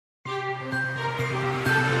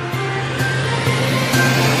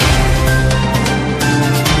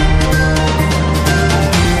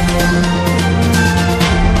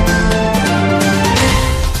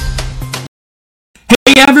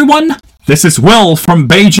Hey everyone, this is Will from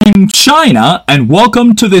Beijing, China, and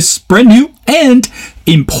welcome to this brand new and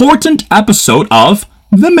important episode of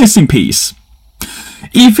The Missing Piece.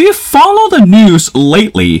 If you follow the news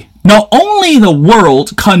lately, not only the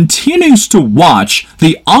world continues to watch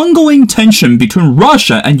the ongoing tension between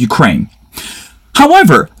Russia and Ukraine.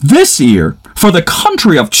 However, this year, for the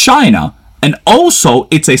country of China, and also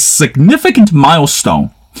it's a significant milestone.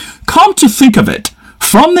 Come to think of it,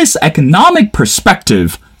 from this economic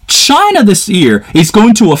perspective, China this year is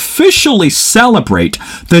going to officially celebrate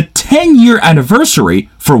the 10-year anniversary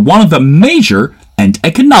for one of the major and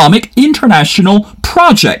economic international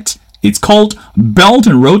projects. It's called Belt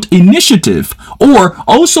and Road Initiative, or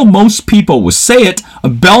also most people would say it, a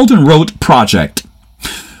Belt and Road Project.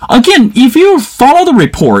 Again, if you follow the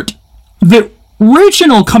report, the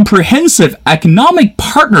Regional Comprehensive Economic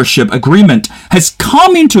Partnership Agreement has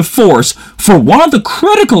come into force for one of the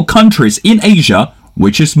critical countries in Asia,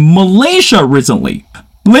 which is Malaysia recently.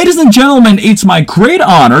 Ladies and gentlemen, it's my great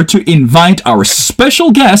honor to invite our special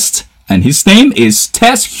guest, and his name is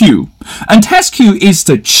Tess Hu. And Tess Hu is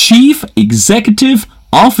the Chief Executive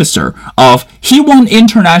Officer of He-Won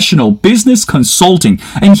International Business Consulting,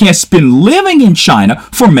 and he has been living in China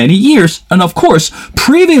for many years, and of course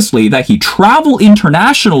previously that he traveled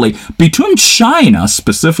internationally between China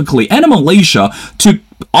specifically and Malaysia to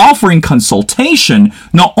offering consultation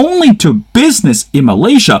not only to business in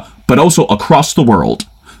Malaysia but also across the world.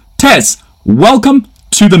 Tess, welcome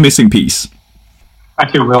to The Missing Piece.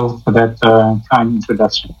 Thank you, Will, for that kind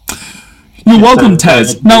introduction. You're welcome,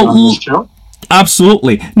 Tess.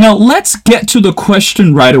 Absolutely. Now, let's get to the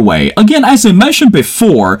question right away. Again, as I mentioned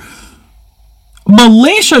before,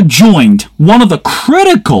 Malaysia joined one of the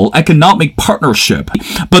critical economic partnership,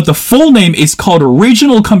 but the full name is called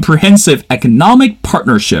Regional Comprehensive Economic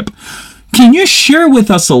Partnership. Can you share with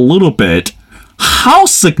us a little bit how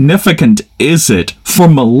significant is it for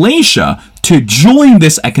Malaysia to join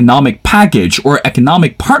this economic package or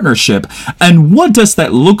economic partnership, and what does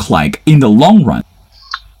that look like in the long run?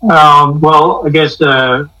 Well, I guess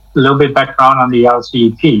a little bit background on the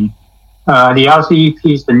RCEP. The RCEP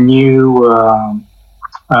is the new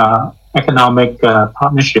economic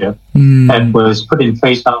partnership that was put in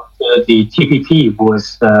place after the TPP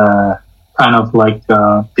was kind of like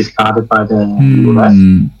discarded by the US,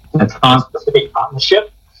 the Trans-Pacific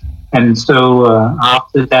Partnership. And so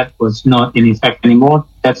after that was not in effect anymore,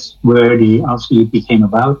 that's where the RCEP came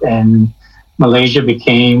about, and Malaysia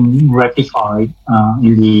became ratified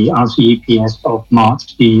in the RCEP as of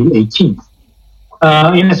March the 18th.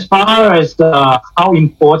 In as far as how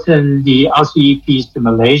important the RCEP is to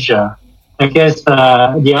Malaysia, I guess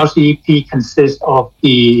the RCEP consists of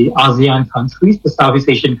the ASEAN countries, the Southeast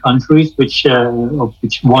Asian countries, of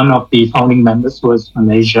which one of the founding members was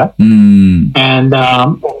Malaysia. And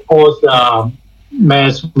of course,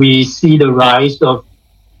 as we see the rise of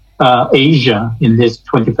Asia in this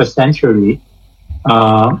 21st century,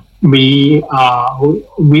 I believe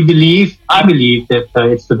that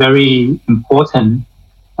it's very important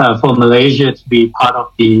for Malaysia to be part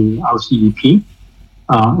of the RCEP,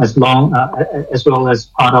 as well as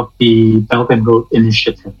part of the Belt and Road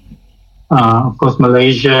Initiative. Of course,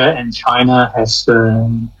 Malaysia and China has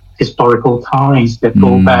historical ties that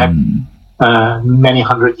go back many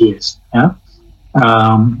hundred years. Yeah?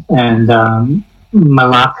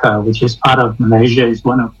 Malacca, which is part of Malaysia, is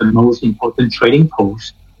one of the most important trading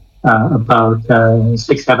posts about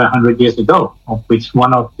 600-700 years ago, of which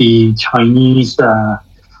one of the Chinese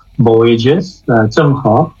voyages, Zheng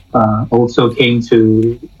He, also came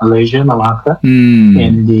to Malaysia, Malacca,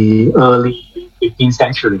 in the early 15th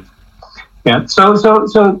century. Yeah, so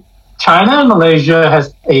China and Malaysia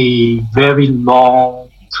has a very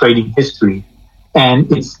long trading history,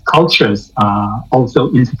 and its cultures are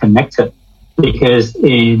also interconnected. Because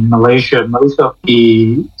in Malaysia, most of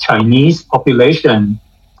the Chinese population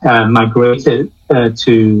migrated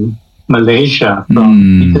to Malaysia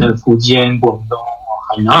from either Fujian, Guangdong, or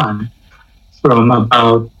Hainan from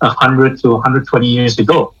about 100 to 120 years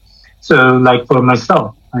ago. So, like for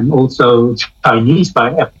myself, I'm also Chinese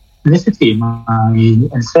by ethnicity. My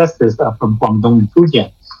ancestors are from Guangdong and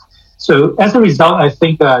Fujian. So, as a result, I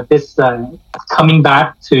think this coming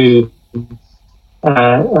back to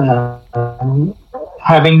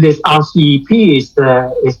having this RCEP is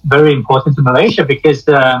very important to Malaysia, because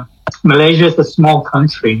Malaysia is a small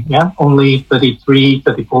country, only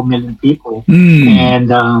 34 million people,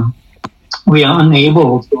 and we are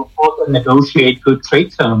unable to afford to negotiate good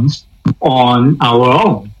trade terms on our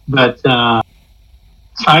own. But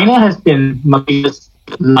China has been Malaysia's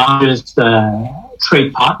largest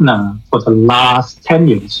trade partner for the last 10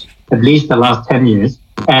 years, at least the last 10 years.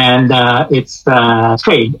 and its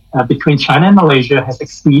trade between China and Malaysia has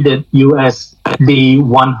exceeded USD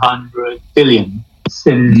 100 billion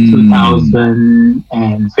since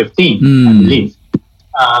 2015, I believe.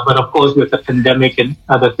 But of course, with the pandemic and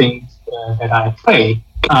other things that I play,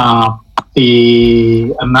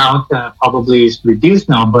 the amount probably is reduced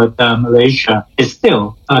now, but Malaysia is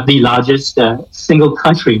still the largest single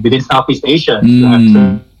country within Southeast Asia to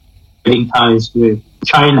have trading ties with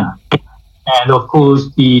China. And of course,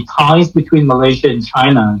 the ties between Malaysia and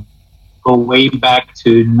China go way back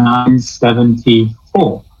to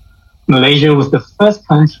 1974. Malaysia was the first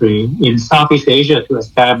country in Southeast Asia to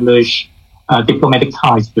establish diplomatic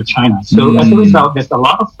ties with China. So as a result, there's a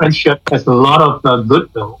lot of friendship, there's a lot of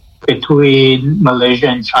goodwill between Malaysia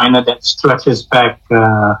and China that stretches back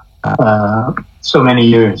so many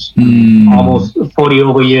years, almost 40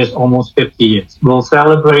 over years, almost 50 years. We'll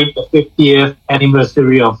celebrate the 50th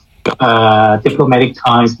anniversary of diplomatic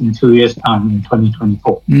ties in 2 years' time in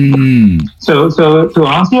 2024. So to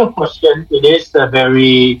answer your question, it is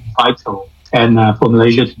very vital and for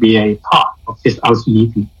Malaysia to be a part of this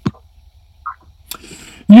RCEP.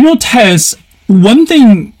 You know, Tess, one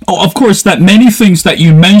thing, of course, that many things that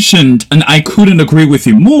you mentioned, and I couldn't agree with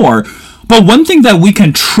you more, but one thing that we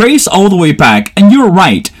can trace all the way back, and you're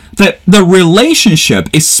right, that the relationship,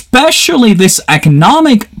 especially this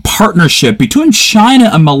economic partnership between China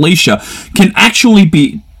and Malaysia, can actually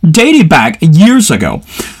be dated back years ago.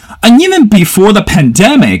 And even before the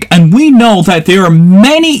pandemic, and we know that there are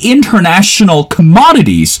many international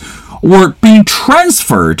commodities were being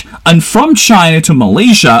transferred and from China to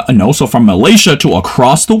Malaysia and also from Malaysia to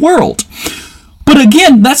across the world. But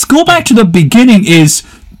again, let's go back to the beginning is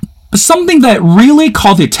something that really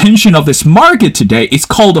caught the attention of this market today is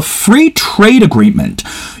called a free trade agreement.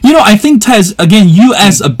 You know, I think, Tez, again, you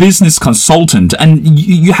as a business consultant, and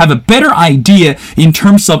you have a better idea in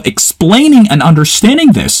terms of explaining and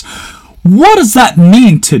understanding this. What does that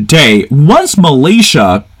mean today once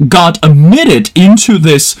Malaysia got admitted into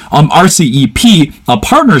this RCEP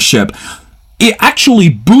partnership? It actually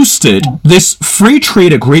boosted this free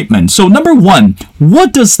trade agreement. So number one,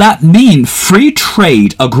 what does that mean, free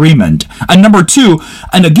trade agreement? And number two,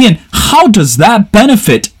 and again, how does that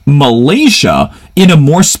benefit Malaysia in a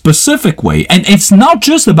more specific way? And it's not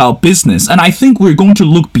just about business. And I think we're going to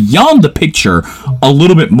look beyond the picture a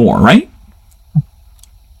little bit more, right?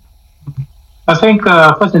 I think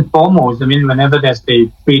first and foremost, I mean, whenever there's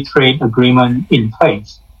a free trade agreement in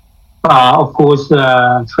place, of course,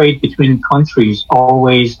 trade between countries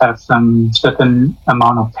always have some certain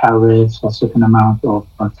amount of tariffs or certain amount of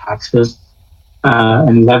taxes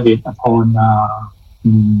and levied upon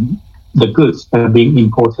the goods that are being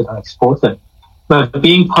imported or exported. But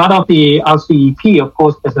being part of the RCEP, of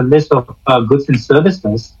course, there's a list of goods and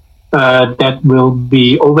services that will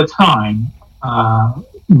be over time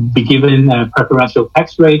be given preferential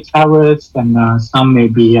tax rate tariffs, and some may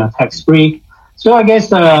be tax-free. So I guess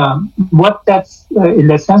what that's, in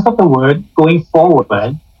the sense of the word, going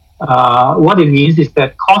forward, what it means is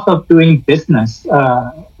that cost of doing business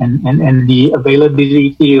and the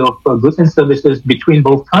availability of goods and services between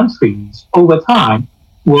both countries over time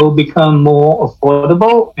will become more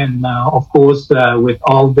affordable. And of course, with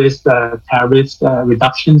all this tariffs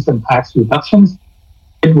reductions and tax reductions,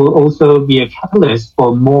 it will also be a catalyst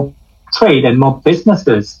for more trade and more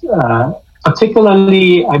businesses,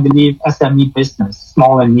 particularly, I believe, SME business,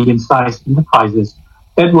 small and medium-sized enterprises,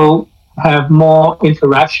 that will have more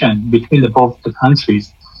interaction between both the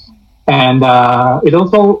countries. And it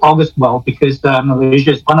also augurs well because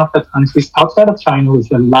Malaysia is one of the countries outside of China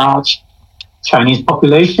with a large Chinese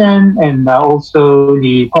population, and also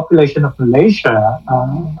the population of Malaysia.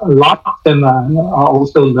 A lot of them are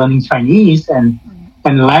also learning Chinese, and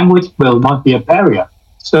language will not be a barrier.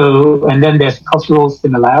 So, and then there's cultural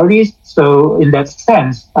similarities. So in that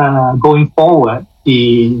sense, going forward,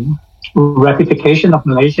 the ratification of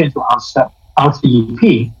Malaysia into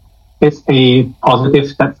RCEP is a positive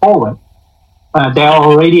step forward. There are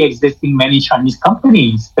already existing many Chinese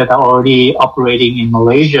companies that are already operating in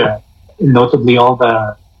Malaysia, notably all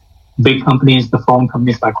the big companies, the phone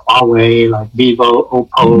companies like Huawei, like Vivo,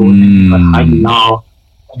 Oppo, and Haidilao.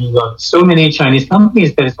 And you've got so many Chinese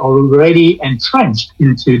companies that is already entrenched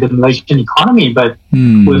into the Malaysian economy. But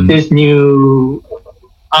with this new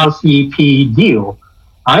RCEP deal,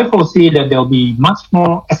 I foresee that there'll be much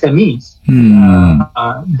more SMEs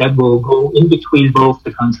that will go in between both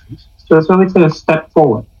the countries. So it's a step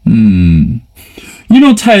forward. You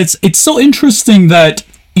know, Ted, it's so interesting that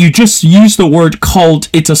you just used the word called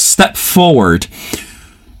it's a step forward.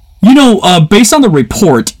 You know, based on the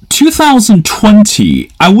report,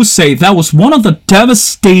 2020, I would say that was one of the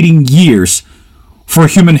devastating years for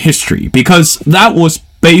human history, because that was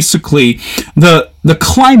basically the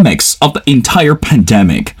climax of the entire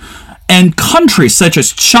pandemic. And countries such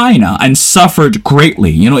as China and suffered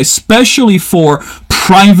greatly, especially for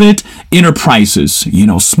private enterprises,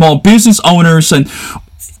 small business owners, and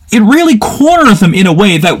it really cornered them in a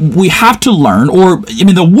way that we have to learn, or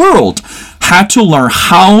the world had to learn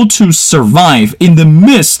how to survive in the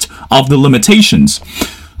midst of the limitations.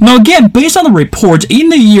 Now again, based on the report, in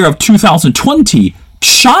the year of 2020,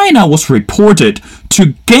 China was reported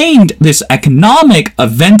to gain these economic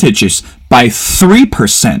advantages by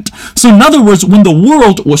 3%. So in other words, when the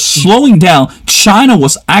world was slowing down, China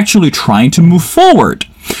was actually trying to move forward.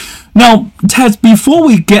 Now, Ted, before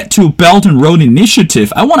we get to Belt and Road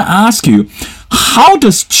Initiative, I want to ask you, how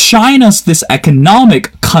does China's this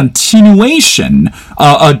economic continuation,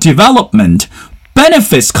 development,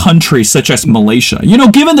 benefits countries such as Malaysia?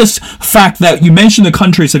 Given this fact that you mentioned the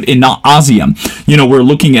countries in ASEAN, we're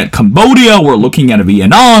looking at Cambodia, we're looking at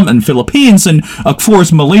Vietnam and Philippines, and of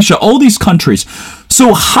course Malaysia, all these countries.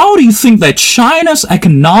 So how do you think that China's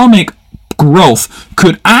economic growth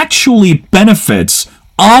could actually benefit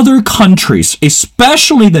other countries,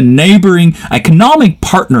 especially the neighboring economic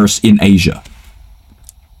partners in Asia?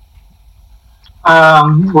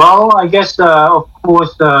 Well, I guess, of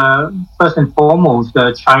course, first and foremost,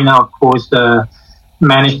 China, of course,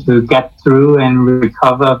 managed to get through and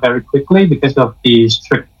recover very quickly because of the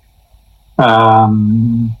strict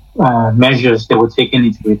measures that were taken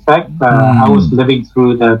into effect. I was living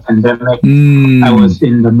through the pandemic. I was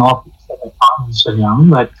in the northeast at the time in Shenyang,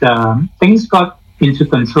 but things got into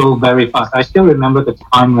control very fast. I still remember the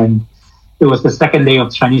time when it was the second day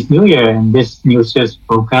of Chinese New Year and this news just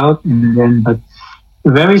broke out, and then but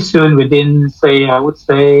very soon, within, I would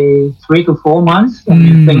say 3 to 4 months,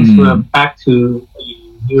 things were back to a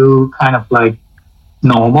new kind of like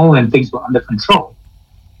normal, and things were under control.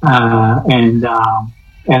 And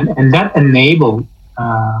that enabled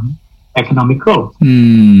economic growth.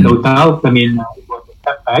 No doubt, it was a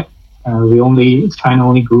setback. China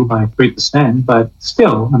only grew by 3%, but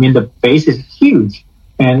still, the base is huge,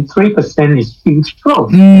 and 3% is huge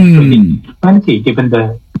growth in 2020, given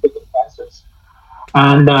the circumstances.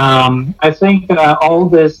 And I think all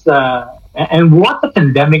this, and what the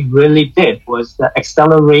pandemic really did was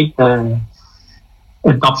accelerate the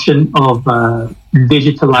adoption of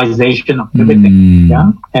digitalization of everything.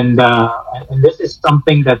 Yeah, and this is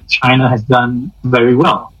something that China has done very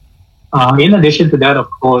well. In addition to that, of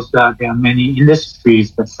course, there are many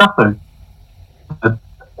industries that suffered.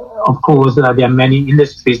 Of course, there are many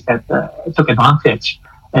industries that took advantage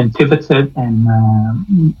and pivoted and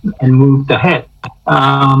moved ahead.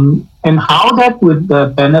 And how that would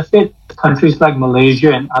benefit countries like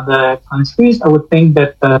Malaysia and other countries, I would think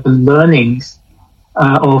that the learnings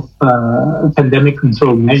of pandemic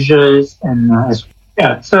control measures and as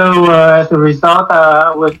a result,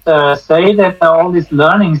 I would say that all these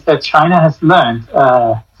learnings that China has learned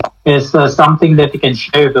is something that it can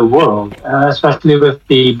share with the world, especially with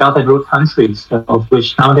the Belt and Road countries, of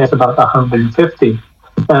which now there's about 150.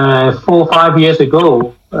 4 or 5 years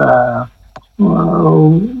ago,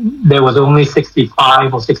 there was only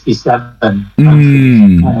 65 or 67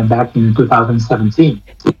 countries, back in 2017.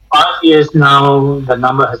 5 years now, the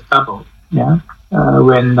number has doubled. Yeah.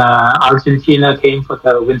 When Argentina came for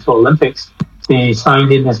the Winter Olympics, they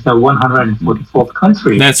signed in as the 144th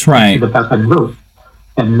country. That's right. In the Belt and Road.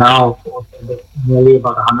 And now nearly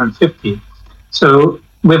about 150. So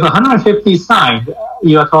with 150 signed,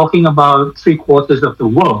 you are talking about 3/4 of the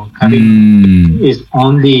world is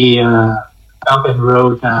on the Belt and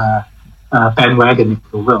Road bandwagon, if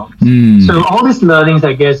you will. So all these learnings,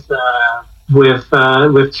 I guess,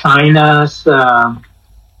 with China's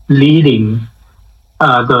leading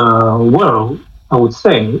the world, I would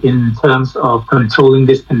say, in terms of controlling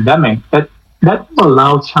this pandemic, that will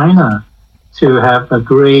allow China to have a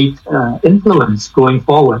great influence going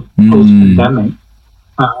forward post-pandemic.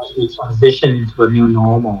 We transition into a new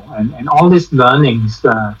normal, and all these learnings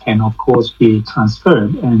can, of course, be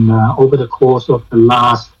transferred. And over the course of the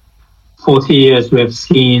last 40 years, we have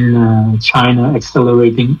seen China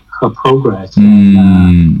accelerating her progress.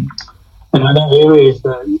 Another area is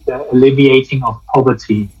the alleviating of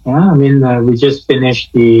poverty. Yeah, we just finished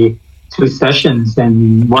the 2 sessions,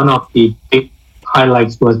 and one of the big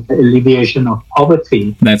highlights was the alleviation of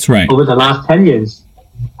poverty. That's right. Over the last 10 years,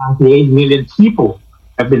 98 million people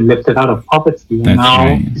have been lifted out of poverty, and now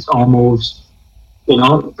it's almost,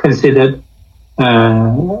 considered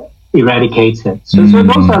eradicated. So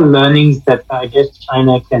those are learnings that I guess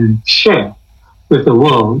China can share with the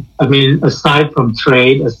world. I mean, aside from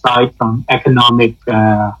trade, aside from economic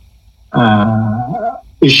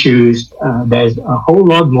issues, there's a whole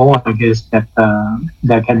lot more, I guess, that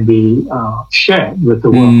can be shared with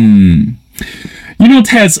the world. You know,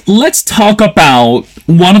 Tez, let's talk about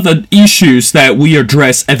one of the issues that we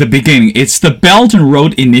addressed at the beginning. It's the Belt and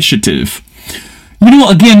Road Initiative. You know,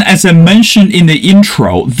 again, as I mentioned in the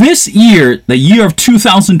intro, this year, the year of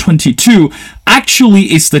 2022,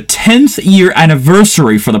 actually is the 10th year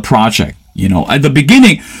anniversary for the project. You know, at the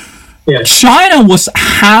beginning, China was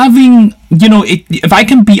having, you know, if I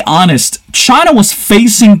can be honest, China was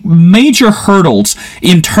facing major hurdles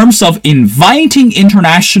in terms of inviting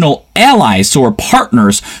international allies or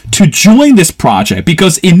partners to join this project,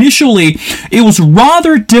 because initially it was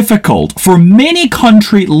rather difficult for many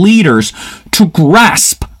country leaders to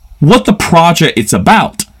grasp what the project is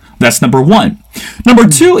about. That's number one. Number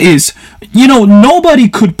two is, you know, nobody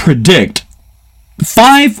could predict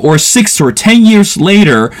 5 or 6 or 10 years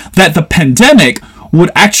later that the pandemic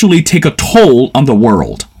would actually take a toll on the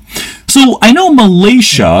world. So I know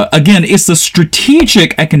Malaysia, again, is a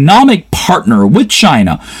strategic economic partner with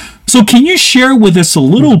China. So can you share with us a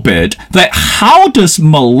little bit that how does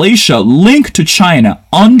Malaysia link to China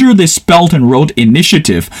under this Belt and Road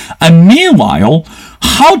Initiative? And meanwhile,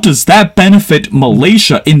 how does that benefit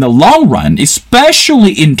Malaysia in the long run,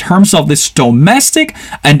 especially in terms of this domestic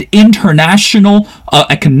and international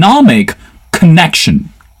economic connection?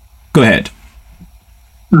 Go ahead.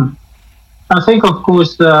 I think, of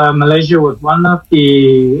course, Malaysia was one of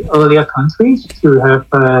the earlier countries to have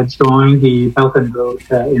joined the Belt and Road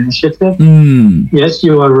Initiative. Yes,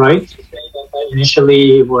 you are right.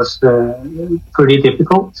 Initially, it was pretty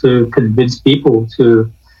difficult to convince people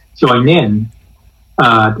to join in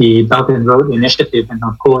the Belt and Road Initiative. And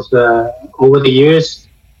of course, over the years,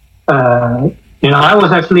 you know, I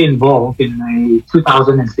was actually involved in a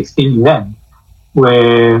 2016 event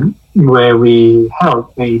where we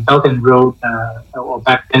held a Belt and Road, or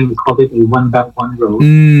back then we called it a One Belt, One Road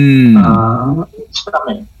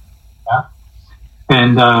summit. Yeah?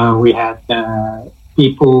 And we had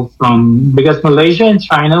people from, because Malaysia and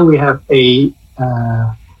China, we have a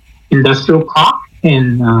industrial park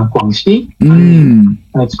in Guangxi.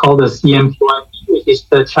 It's called the CMQIP, which is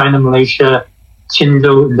the China-Malaysia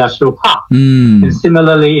Qingzhou Industrial Park. And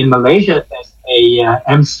similarly in Malaysia, there's a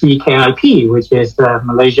MCKIP, which is the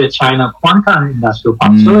Malaysia-China Kuantan Industrial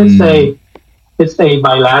Park. So it's a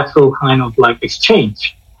bilateral kind of like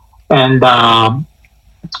exchange. And of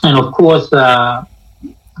course, back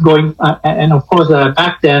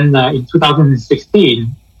then in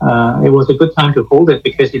 2016, it was a good time to hold it,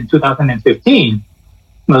 because in 2015,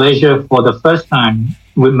 Malaysia for the first time,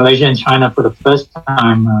 with Malaysia and China for the first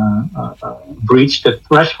time, breached the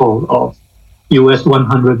threshold of US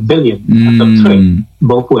 100 billion of trade,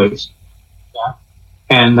 both ways. Yeah.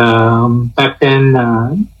 And back then,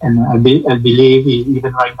 and I believe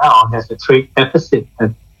even right now, there's a trade deficit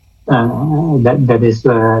that is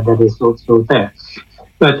also there.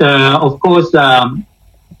 But of course,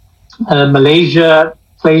 Malaysia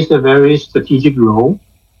plays a very strategic role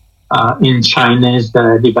in China's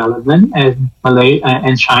development, and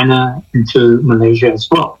China into Malaysia as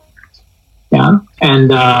well. Yeah,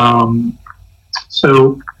 and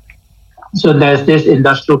so there's this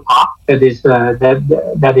industrial park that's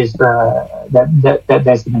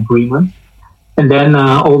an agreement, and then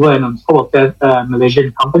over and on top of that,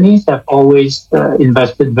 Malaysian companies have always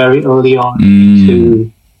invested very early on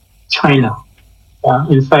into China.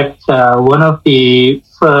 In fact, one of the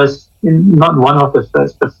first, not one of the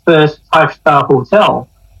first, the first 5-star hotel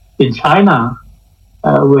in China,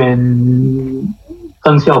 when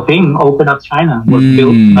Deng Xiaoping opened up China, was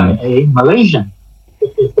built by a Malaysian.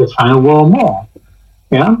 It is the China World Mall,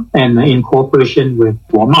 yeah, and in cooperation with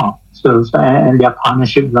Guomao. So and their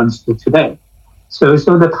partnership runs to today. So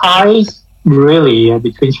the ties really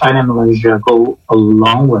between China and Malaysia go a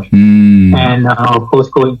long way. And of course,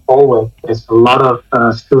 going forward, there's a lot of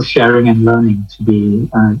skill sharing and learning to be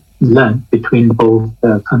learned between both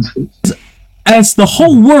countries. As the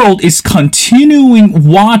whole world is continuing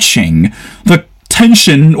watching the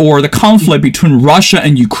tension or the conflict between Russia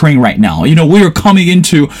and Ukraine right now, you know, we are coming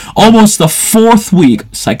into almost the 4th week.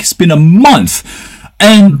 It's like it's been a month,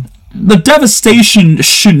 and the devastation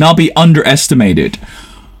should not be underestimated.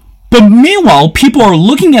 But meanwhile, people are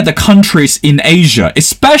looking at the countries in Asia,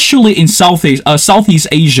 especially in Southeast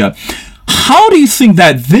Asia. How do you think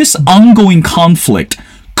that this ongoing conflict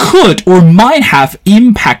could or might have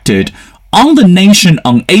impacted on the nation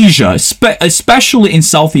on Asia, especially in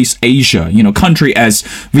Southeast Asia, country as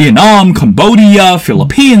Vietnam, Cambodia,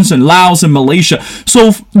 Philippines, and Laos and Malaysia.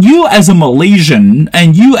 So you as a Malaysian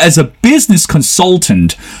and you as a business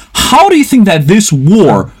consultant, how do you think that this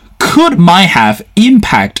war might have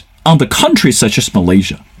impact on the countries such as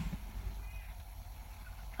Malaysia?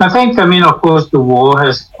 Of course, the war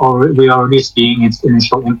we're already seeing its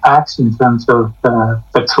initial impacts in terms of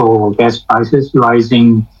petrol gas prices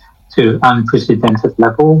rising to unprecedented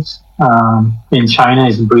levels. In China,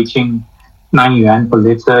 it's breaching 9 yuan per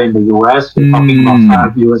liter. In the US, we're talking about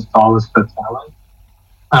 $5 per gallon.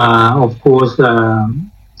 Of course,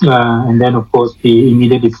 and then of course the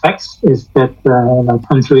immediate effects is that like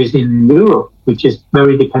countries in Europe, which is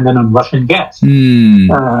very dependent on Russian gas,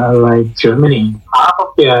 like Germany, half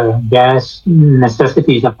of their gas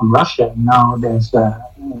necessities are from Russia. Now it's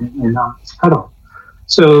cut off.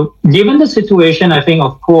 So given the situation, I think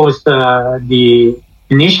of course the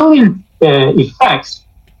initial effects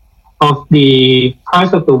of the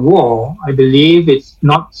price of the war, I believe it's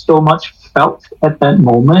not so much felt at that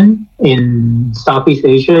moment in Southeast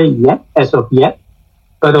Asia as of yet.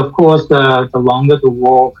 But of course, the longer the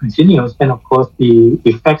war continues, then of course the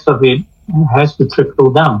effects of it has to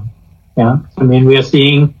trickle down. Yeah, we are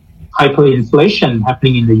seeing hyperinflation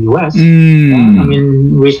happening in the US.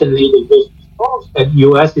 Recently they just disclosed that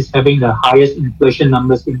US is having the highest inflation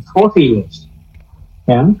numbers in 40 years.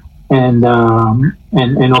 Yeah, and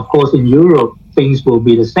of course in Europe things will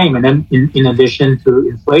be the same. And then in addition to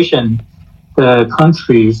inflation, the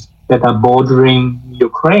countries that are bordering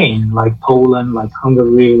Ukraine, like Poland, like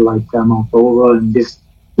Hungary, like Moldova, and these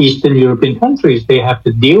Eastern European countries, they have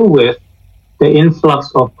to deal with the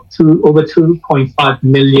influx of over 2.5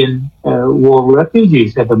 million war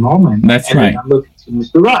refugees at the moment. That's right. And the number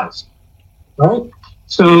continues to rise. Right?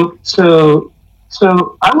 So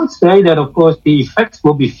I would say that, of course, the effects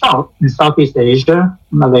will be felt in Southeast Asia,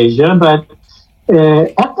 Malaysia, but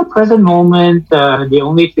at the present moment, the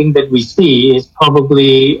only thing that we see is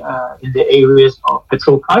probably in the areas of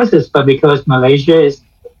petrol prices. But because Malaysia is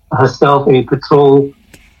herself a petrol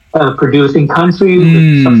producing country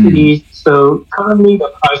with subsidies, so currently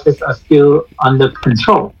the prices are still under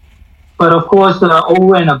control. But of course,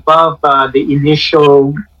 over and above the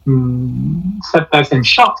initial setbacks and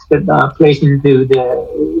shocks that are placed into the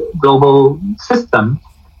global system,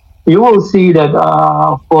 you will see that,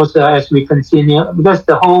 of course, as we continue, because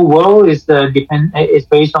the whole world is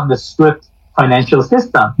based on the SWIFT financial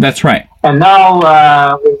system. That's right. And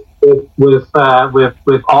now, with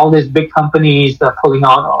all these big companies pulling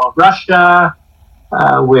out of Russia,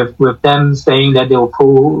 with them saying that they will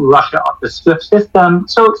pull Russia off the SWIFT system,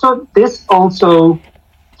 so this also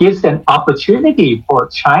gives an opportunity for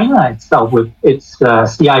China itself with its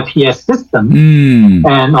CIPS system.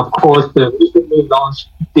 And of course, the recently launched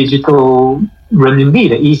digital renminbi,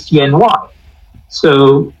 the ECNY.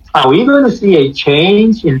 So are we going to see a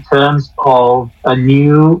change in terms of a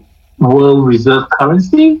new world reserve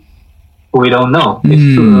currency? We don't know.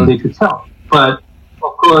 It's too early to tell. But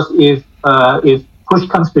of course, if push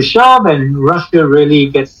comes to shove and Russia really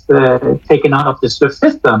gets taken out of the SWIFT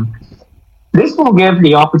system, this will give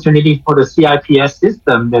the opportunity for the CIPS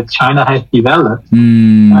system that China has developed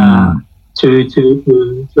to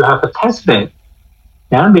have a test bed.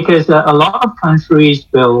 Yeah, because a lot of countries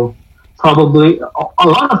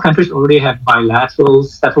already have bilateral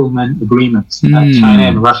settlement agreements. China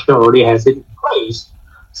and Russia already has it in place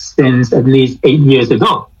since at least 8 years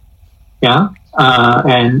ago. Yeah,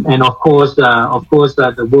 and of course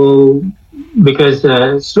the world, because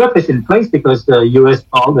SWIFT is in place because the US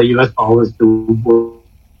dollar is the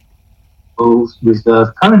world's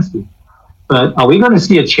reserve currency. But are we going to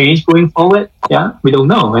see a change going forward? Yeah, we don't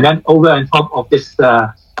know. And then over and top of this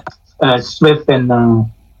SWIFT and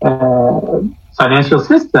financial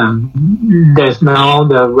system, there's now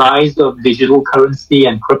the rise of digital currency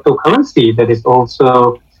and cryptocurrency that is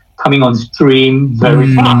also coming on stream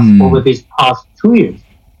very fast over these past 2 years.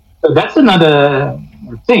 So that's another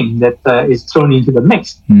thing that is thrown into the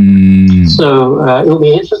mix. So it will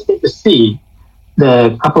be interesting to see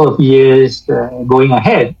the couple of years going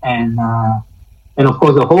ahead, and of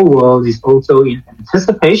course the whole world is also in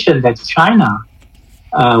anticipation that China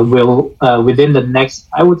will within the next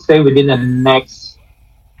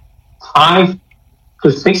 5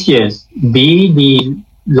 to 6 years be the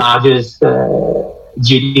largest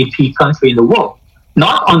GDP country in the world.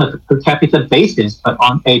 Not on a per capita basis, but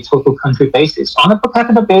on a total country basis. On a per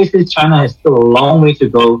capita basis, China has still a long way to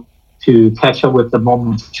go to catch up with the more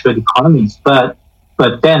mature economies. But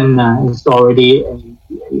then it's already,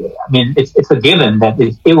 it's a given that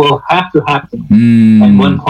it will have to happen at one point